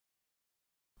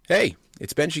Hey,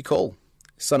 it's Benji Cole,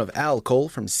 son of Al Cole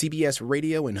from CBS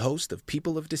Radio and host of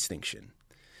People of Distinction,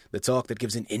 the talk that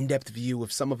gives an in-depth view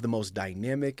of some of the most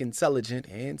dynamic, intelligent,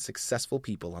 and successful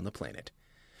people on the planet.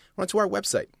 Run to our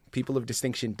website,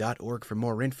 peopleofdistinction.org for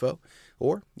more info,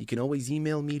 or you can always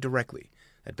email me directly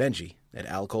at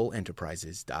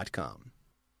benji@alcoleenterprises.com.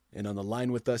 And on the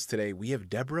line with us today, we have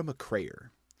Deborah McCrayer.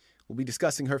 We'll be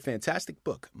discussing her fantastic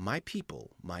book, My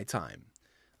People, My Time,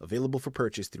 available for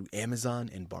purchase through Amazon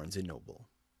and Barnes & Noble.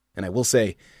 And I will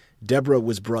say, Deborah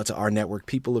was brought to our network,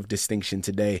 People of Distinction,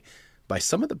 today by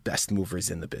some of the best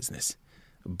movers in the business,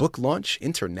 Book Launch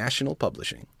International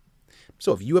Publishing.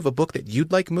 So if you have a book that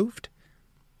you'd like moved,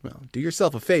 well, do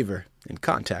yourself a favor and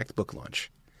contact Book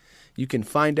Launch. You can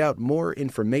find out more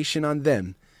information on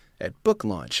them at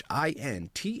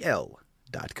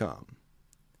booklaunchintl.com.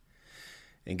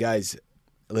 And guys,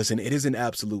 listen, it is an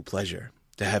absolute pleasure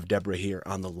to have Deborah here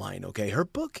on the line, okay? Her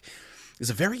book is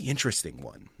a very interesting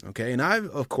one, okay? And I,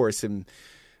 of course, am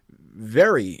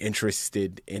very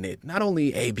interested in it, not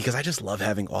only, because I just love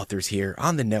having authors here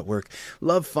on the network,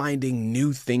 love finding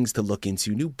new things to look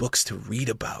into, new books to read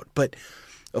about, but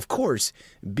of course,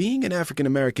 being an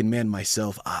African-American man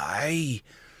myself,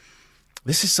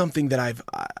 this is something that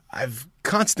I've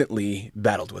constantly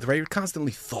battled with, right?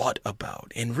 Constantly thought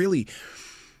about. And really,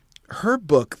 her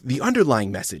book, the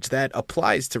underlying message that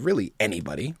applies to really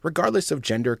anybody, regardless of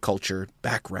gender, culture,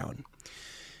 background,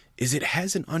 is it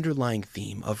has an underlying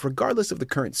theme of regardless of the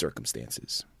current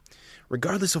circumstances,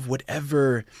 regardless of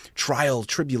whatever trial,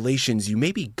 tribulations you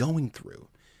may be going through,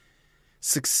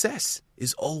 success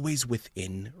is always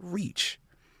within reach.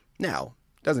 Now,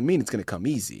 doesn't mean it's going to come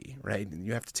easy, right?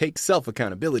 You have to take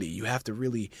self-accountability. You have to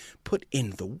really put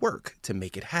in the work to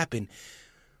make it happen.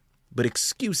 But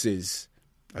excuses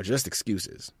are just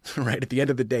excuses, right? At the end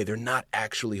of the day, they're not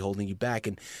actually holding you back.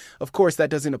 And of course, that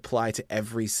doesn't apply to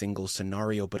every single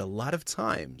scenario, but a lot of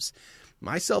times,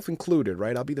 myself included,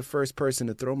 right? I'll be the first person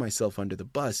to throw myself under the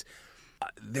bus.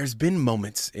 There's been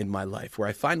moments in my life where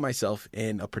I find myself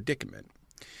in a predicament.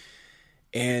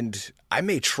 And I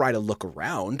may try to look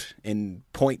around and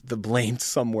point the blame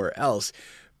somewhere else.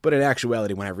 But in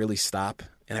actuality, when I really stop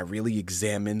and I really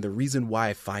examine the reason why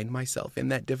I find myself in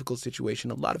that difficult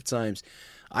situation, a lot of times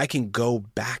I can go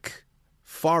back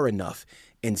far enough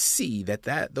and see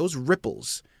that those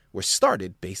ripples were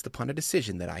started based upon a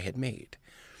decision that I had made.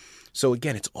 So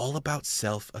again, it's all about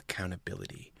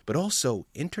self-accountability, but also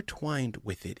intertwined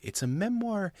with it, it's a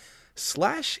memoir /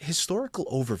 historical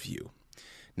overview.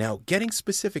 Now, getting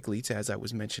specifically to, as I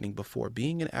was mentioning before,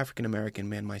 being an African-American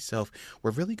man myself,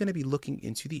 we're really going to be looking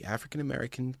into the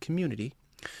African-American community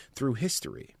through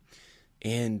history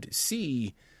and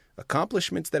see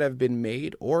accomplishments that have been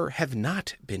made or have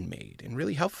not been made, and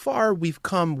really how far we've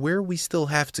come, where we still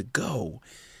have to go,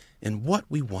 and what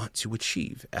we want to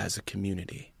achieve as a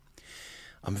community.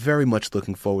 I'm very much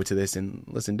looking forward to this. And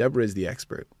listen, Deborah is the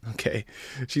expert, okay?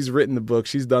 She's written the book.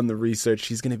 She's done the research.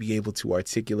 She's going to be able to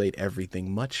articulate everything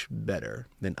much better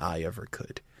than I ever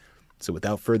could. So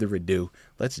without further ado,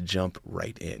 let's jump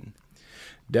right in.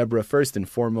 Deborah, first and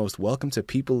foremost, welcome to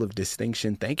People of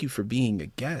Distinction. Thank you for being a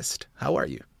guest. How are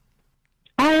you?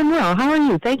 I am well. How are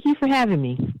you? Thank you for having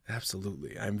me.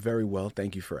 Absolutely. I'm very well.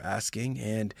 Thank you for asking.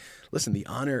 And listen, the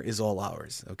honor is all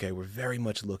ours, okay? We're very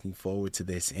much looking forward to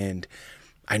this. And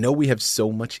I know we have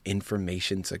so much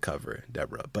information to cover,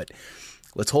 Deborah, but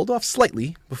let's hold off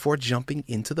slightly before jumping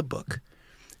into the book.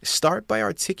 Start by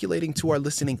articulating to our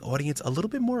listening audience a little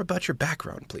bit more about your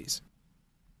background, please.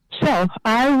 So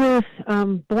I was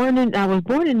born in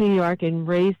New York and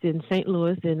raised in St.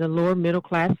 Louis in a lower middle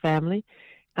class family.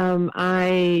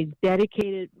 I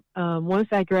dedicated once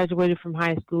I graduated from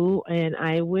high school, and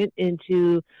I went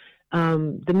into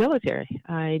the military.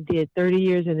 I did 30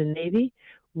 years in the Navy,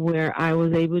 where I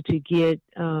was able to get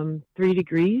 3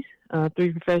 degrees,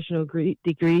 3 professional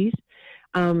degrees,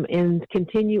 and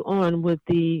continue on with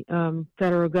the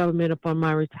federal government upon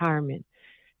my retirement.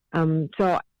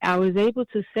 So I was able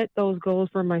to set those goals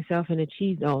for myself and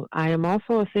achieve those. I am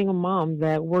also a single mom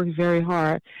that works very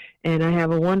hard, and I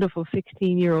have a wonderful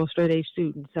 16-year-old straight-A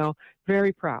student, so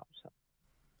very proud.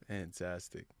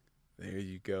 Fantastic. There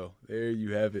you go. There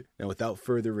you have it. Now, without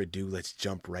further ado, let's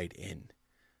jump right in.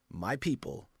 My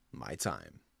People, My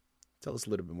Time. Tell us a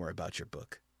little bit more about your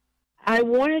book. I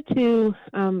wanted to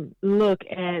look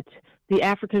at the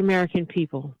African-American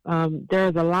people.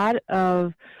 There's a lot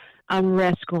of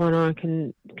unrest going on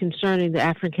concerning the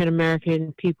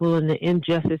African-American people and the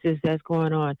injustices that's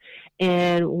going on.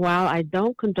 And while I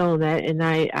don't condone that, and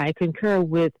I concur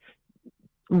with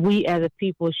we as a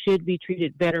people should be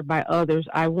treated better by others.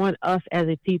 I want us as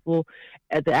a people,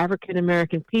 as the African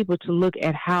American people, to look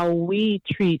at how we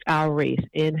treat our race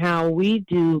and how we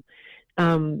do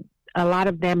a lot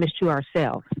of damage to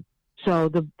ourselves. So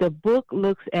the book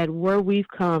looks at where we've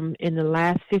come in the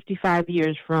last 55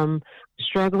 years, from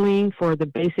struggling for the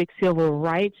basic civil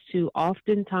rights to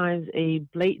oftentimes a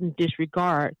blatant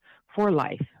disregard for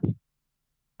life,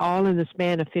 all in the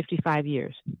span of 55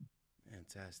 years.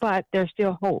 Fantastic. But there's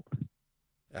still hope.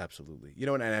 Absolutely. You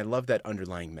know, and I love that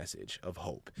underlying message of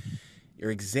hope.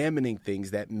 You're examining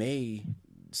things that may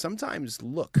sometimes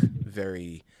look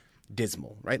very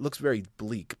dismal, right? Looks very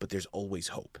bleak, but there's always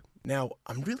hope. Now,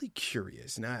 I'm really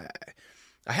curious. Now,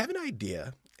 I have an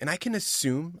idea, and I can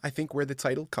assume, I think, where the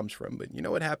title comes from, but you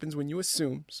know what happens when you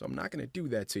assume, so I'm not going to do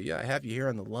that to you. I have you here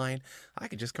on the line. I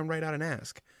could just come right out and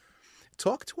ask.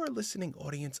 Talk to our listening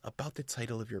audience about the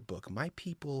title of your book, My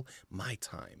People, My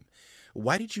Time.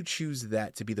 Why did you choose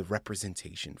that to be the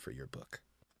representation for your book?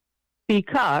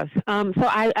 Because, so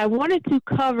I wanted to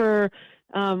cover,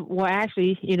 well,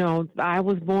 actually, you know, I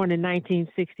was born in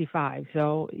 1965.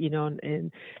 So, you know,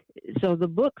 and so the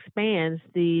book spans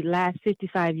the last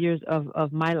 55 years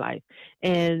of my life.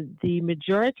 And the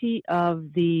majority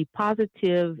of the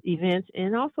positive events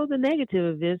and also the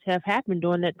negative events have happened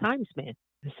during that time span.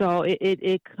 So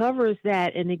it covers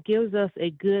that, and it gives us a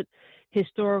good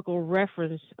historical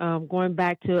reference, going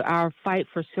back to our fight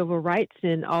for civil rights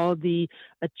and all the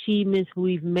achievements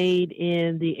we've made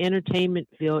in the entertainment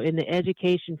field, in the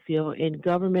education field, in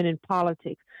government and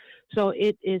politics. So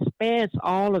it spans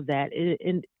all of that.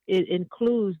 It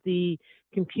includes the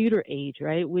computer age,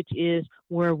 right, which is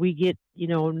where we get, you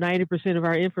know, 90% of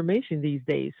our information these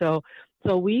days.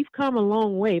 So we've come a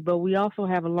long way, but we also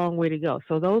have a long way to go.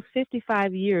 So those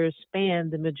 55 years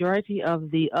span the majority of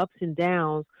the ups and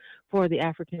downs for the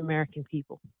African American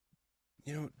people.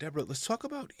 You know, Deborah, let's talk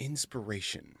about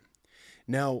inspiration.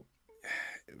 Now,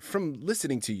 from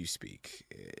listening to you speak,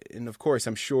 and of course,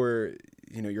 I'm sure,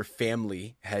 you know, your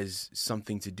family has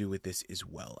something to do with this as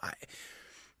well.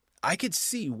 I could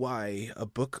see why a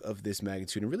book of this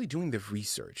magnitude and really doing the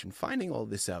research and finding all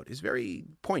this out is very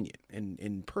poignant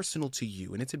and personal to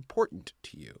you, and it's important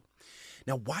to you.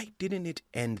 Now, why didn't it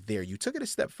end there? You took it a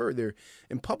step further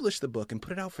and published the book and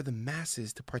put it out for the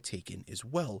masses to partake in as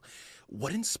well.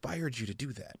 What inspired you to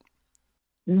do that?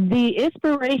 The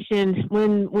inspiration,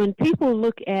 when people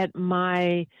look at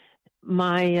my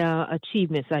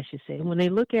achievements, I should say, when they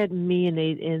look at me and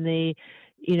they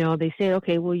you know, they say,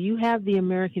 okay, well, you have the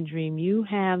American dream, you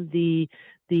have the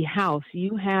house,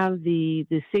 you have the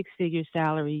six-figure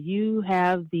salary, you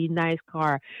have the nice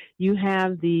car, you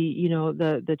have the, you know,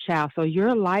 the child. So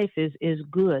your life is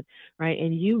good, right?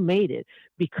 And you made it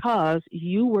because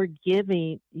you were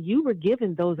given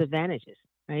those advantages,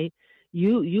 right?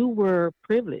 You were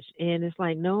privileged. And it's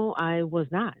like, no, I was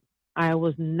not. I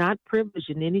was not privileged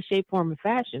in any shape, form, or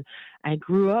fashion. I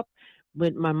grew up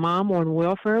with my mom on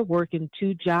welfare, working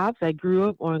 2 jobs. I grew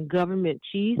up on government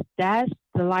cheese. That's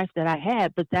the life that I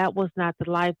had, but that was not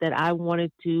the life that I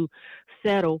wanted to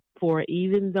settle for,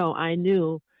 even though I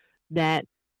knew that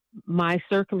my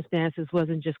circumstances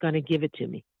wasn't just going to give it to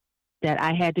me, that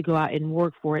I had to go out and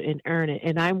work for it and earn it.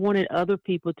 And I wanted other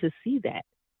people to see that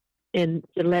and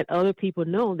to let other people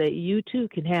know that you too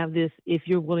can have this if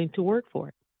you're willing to work for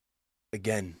it.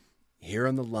 Again, here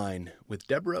on the line with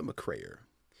Deborah McCrayer.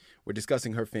 We're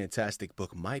discussing her fantastic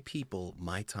book, My People,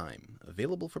 My Time,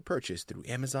 available for purchase through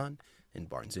Amazon and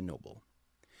Barnes & Noble.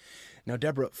 Now,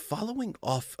 Deborah, following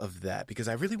off of that, because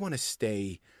I really want to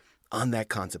stay on that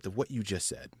concept of what you just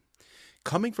said,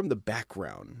 coming from the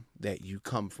background that you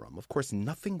come from, of course,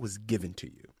 nothing was given to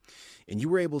you. And you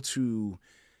were able to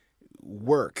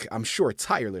work, I'm sure,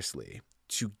 tirelessly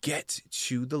to get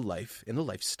to the life and the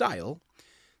lifestyle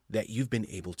that you've been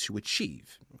able to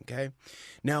achieve, okay?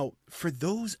 Now, for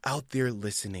those out there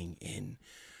listening in,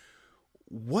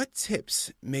 what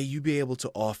tips may you be able to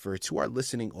offer to our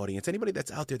listening audience, anybody that's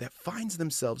out there that finds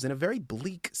themselves in a very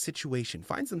bleak situation,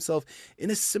 finds themselves in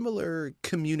a similar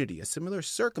community, a similar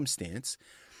circumstance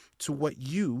to what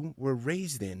you were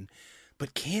raised in,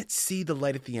 but can't see the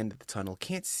light at the end of the tunnel,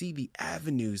 can't see the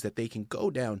avenues that they can go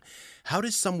down? How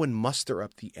does someone muster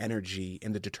up the energy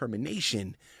and the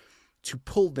determination to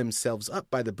pull themselves up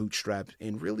by the bootstraps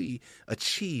and really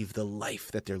achieve the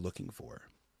life that they're looking for?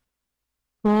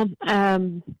 Well,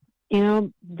 you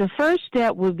know, the first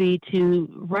step would be to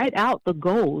write out the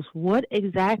goals. What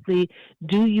exactly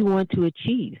do you want to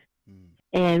achieve?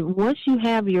 And once you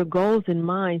have your goals in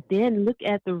mind, then look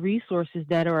at the resources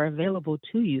that are available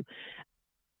to you.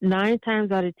 9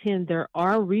 times out of 10, there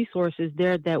are resources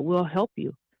there that will help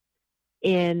you.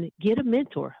 and get a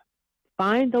mentor.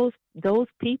 Find those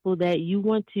people that you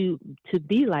want to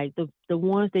be like, the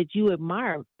ones that you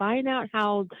admire. Find out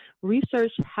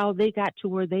research how they got to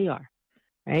where they are,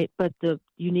 right? But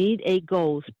you need a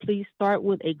goal. Please start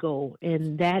with a goal,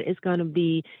 and that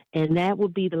will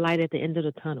be the light at the end of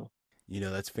the tunnel.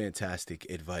 That's fantastic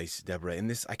advice, Deborah.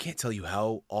 And I can't tell you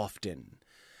how often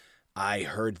I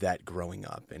heard that growing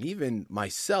up. And even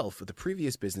myself, the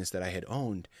previous business that I had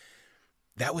owned,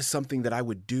 that was something that I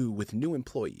would do with new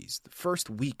employees. The first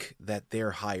week that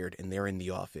they're hired and they're in the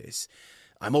office,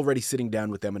 I'm already sitting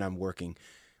down with them and I'm working.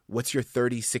 What's your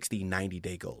 30, 60,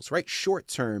 90-day goals, right? Short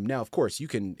term. Now, of course, you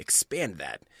can expand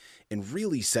that and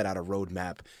really set out a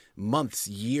roadmap months,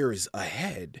 years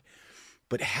ahead.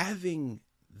 But having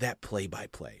that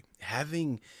play-by-play,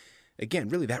 having, again,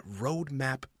 really that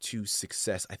roadmap to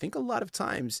success, I think a lot of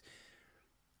times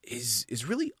is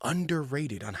really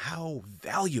underrated on how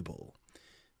valuable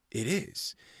it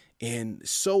is. And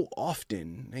so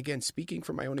often, again, speaking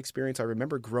from my own experience, I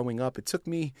remember growing up, it took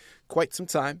me quite some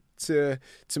time to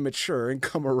mature and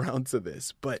come around to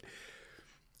this. But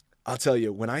I'll tell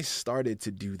you, when I started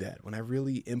to do that, when I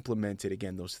really implemented,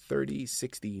 again, those 30,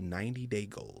 60, 90-day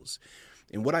goals,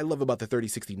 and what I love about the 30,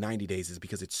 60, 90 days is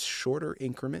because it's shorter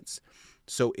increments.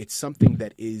 So it's something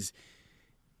that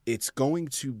it's going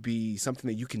to be something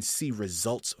that you can see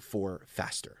results for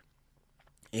faster.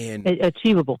 And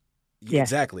achievable. Yeah.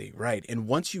 Exactly, right. And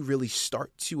once you really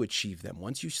start to achieve them,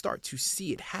 once you start to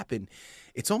see it happen,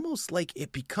 it's almost like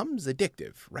it becomes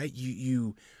addictive, right?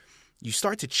 You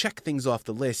start to check things off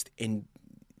the list, and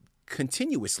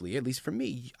continuously, at least for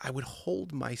me, I would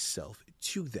hold myself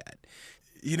to that.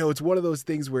 It's one of those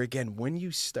things where, again, when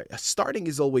you starting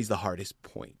is always the hardest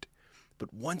point.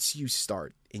 But once you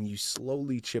start and you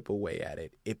slowly chip away at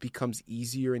it, it becomes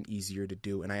easier and easier to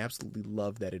do. And I absolutely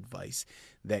love that advice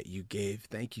that you gave.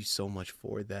 Thank you so much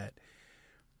for that.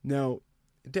 Now,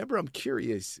 Deborah, I'm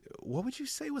curious, what would you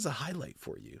say was a highlight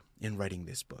for you in writing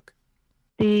this book?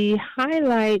 The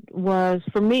highlight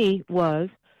for me was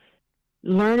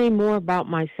learning more about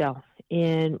myself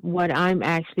and what I'm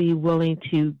actually willing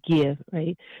to give,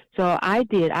 right? So I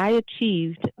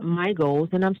achieved my goals,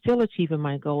 and I'm still achieving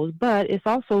my goals, but it's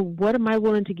also, what am I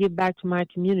willing to give back to my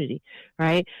community,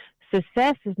 right?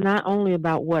 Success is not only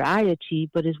about what I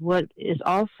achieve, but is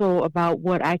also about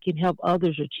what I can help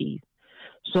others achieve.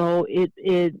 So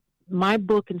my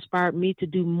book inspired me to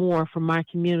do more for my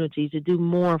community, to do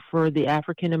more for the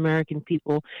African American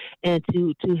people, and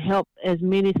to help as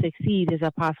many succeed as I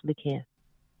possibly can.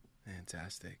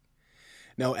 Fantastic.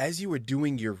 Now, as you were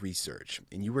doing your research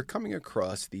and you were coming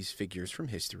across these figures from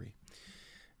history,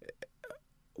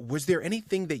 was there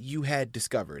anything that you had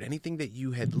discovered, anything that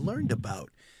you had learned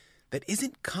about that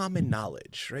isn't common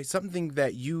knowledge, right? Something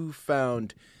that you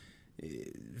found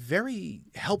very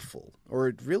helpful,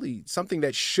 or really something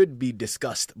that should be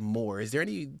discussed more? Is there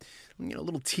any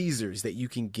little teasers that you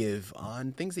can give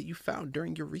on things that you found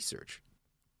during your research?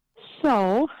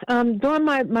 So, during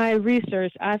my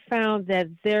research, I found that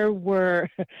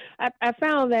I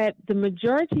found that the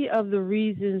majority of the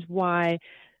reasons why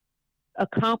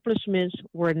accomplishments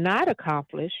were not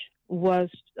accomplished was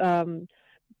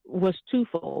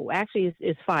twofold. Actually,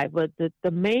 it's five, but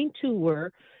the main two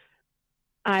were,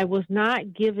 I was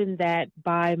not given that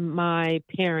by my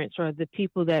parents, or the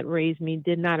people that raised me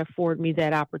did not afford me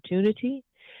that opportunity,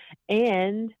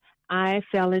 and I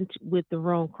fell in with the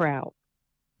wrong crowd.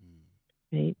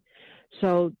 Right?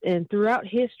 So, and throughout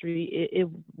history, it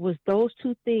was those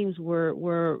two things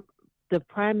were the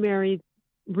primary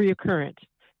reoccurrence,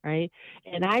 right?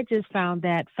 And I just found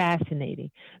that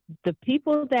fascinating. The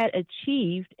people that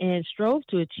achieved and strove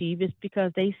to achieve is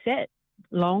because they set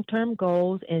long-term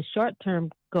goals and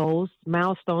short-term goals,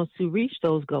 milestones to reach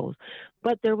those goals.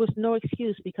 But there was no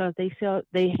excuse, because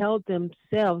they held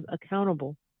themselves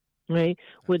accountable, right?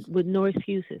 With no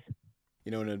excuses.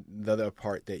 And another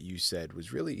part that you said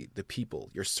was really the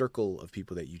people, your circle of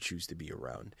people that you choose to be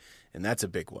around. And that's a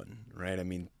big one, right? I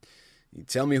mean, you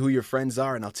tell me who your friends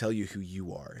are and I'll tell you who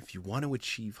you are. If you want to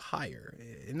achieve higher.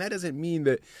 And that doesn't mean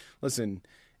that, listen,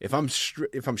 if I'm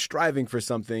striving for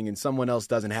something and someone else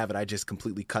doesn't have it, I just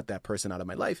completely cut that person out of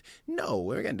my life.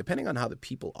 No, again, depending on how the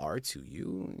people are to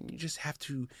you, you just have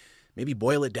to maybe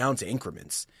boil it down to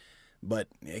increments. But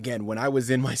again, when I was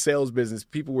in my sales business,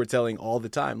 people were telling all the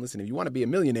time, listen, if you want to be a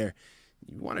millionaire,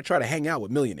 you want to try to hang out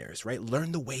with millionaires, right?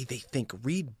 Learn the way they think.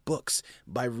 Read books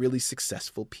by really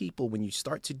successful people. When you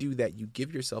start to do that, you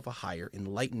give yourself a higher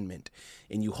enlightenment,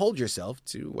 and you hold yourself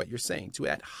to what you're saying, to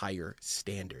that higher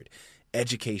standard.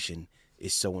 Education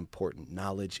is so important.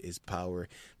 Knowledge is power.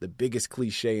 The biggest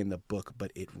cliche in the book,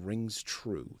 but it rings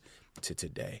true to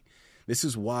today. This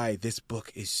is why this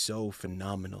book is so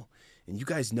phenomenal. And you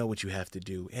guys know what you have to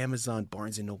do. Amazon,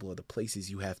 Barnes & Noble are the places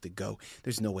you have to go.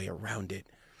 There's no way around it.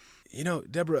 You know,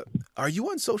 Deborah, are you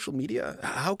on social media?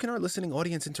 How can our listening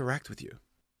audience interact with you?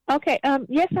 Okay.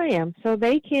 Yes, I am. So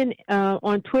they can,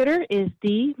 on Twitter is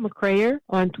D McCrayer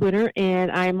on Twitter,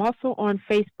 and I'm also on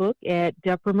Facebook at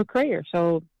Deborah McCrayer.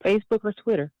 So Facebook or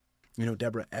Twitter. You know,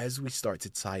 Deborah, as we start to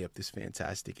tie up this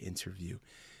fantastic interview,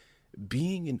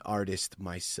 being an artist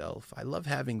myself, I love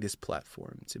having this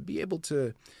platform to be able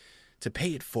to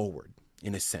pay it forward,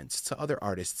 in a sense, to other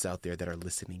artists out there that are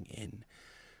listening in.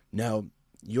 Now,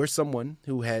 you're someone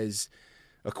who has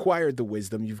acquired the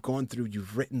wisdom. You've gone through,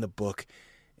 you've written the book,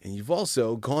 and you've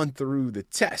also gone through the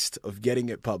test of getting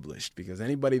it published, because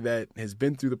anybody that has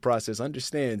been through the process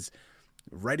understands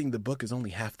writing the book is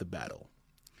only half the battle.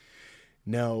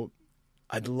 Now,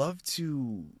 I'd love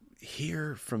to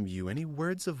hear from you any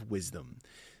words of wisdom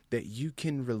that you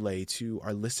can relay to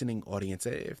our listening audience.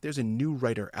 If there's a new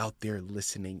writer out there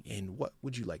listening in, what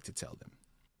would you like to tell them?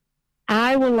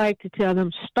 I would like to tell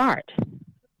them, start,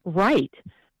 write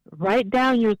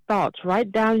down your thoughts,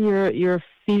 write down your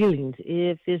feelings.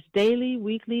 If it's daily,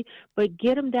 weekly, but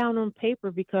get them down on paper,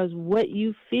 because what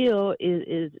you feel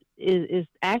is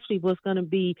actually what's going to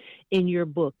be in your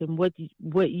book and what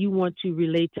you want to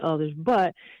relate to others.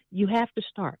 But you have to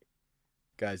start.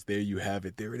 Guys, there you have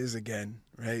it. There it is again,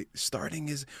 right? Starting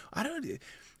is,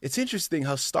 it's interesting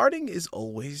how starting is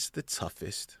always the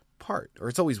toughest part, or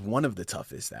it's always one of the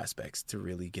toughest aspects to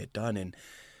really get done. And,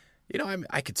 you know,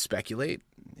 I could speculate.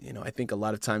 You know, I think a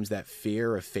lot of times that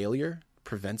fear of failure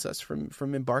prevents us from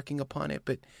embarking upon it.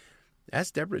 But as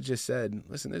Deborah just said,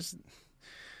 listen, there's,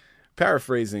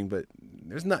 paraphrasing, but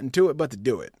there's nothing to it but to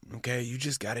do it, okay? You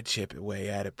just got to chip away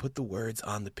at it, put the words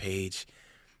on the page.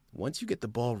 Once you get the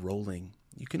ball rolling,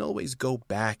 you can always go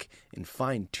back and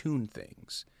fine-tune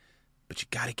things, but you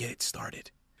got to get it started.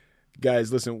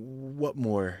 Guys, listen, what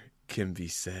more can be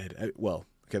said?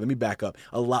 Okay, let me back up.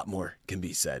 A lot more can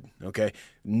be said, okay?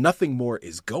 Nothing more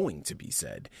is going to be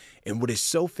said. And what is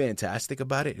so fantastic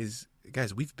about it is,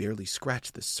 guys, we've barely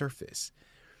scratched the surface.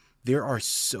 There are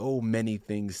so many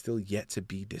things still yet to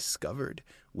be discovered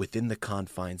within the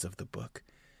confines of the book.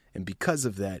 And because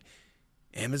of that,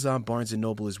 Amazon, Barnes &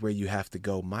 Noble is where you have to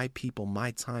go. My People,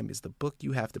 My Time is the book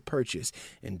you have to purchase.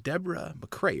 And Deborah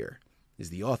McCrayer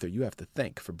is the author you have to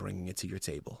thank for bringing it to your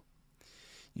table.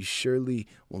 You surely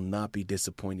will not be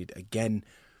disappointed. Again,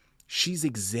 she's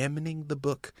examining the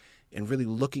book and really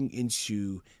looking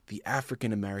into the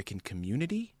African American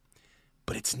community,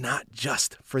 but it's not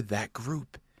just for that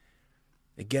group.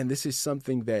 Again, this is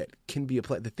something that can be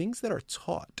applied. The things that are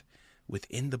taught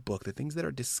within the book, the things that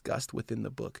are discussed within the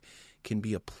book, can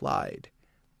be applied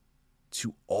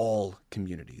to all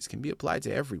communities, can be applied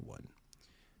to everyone,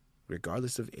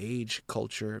 regardless of age,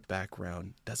 culture,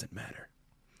 background, doesn't matter.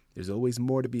 There's always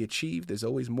more to be achieved. There's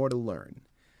always more to learn.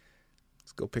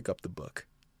 Let's go pick up the book.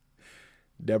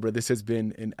 Deborah, this has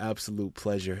been an absolute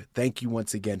pleasure. Thank you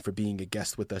once again for being a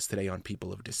guest with us today on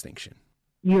People of Distinction.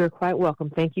 You're quite welcome.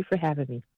 Thank you for having me.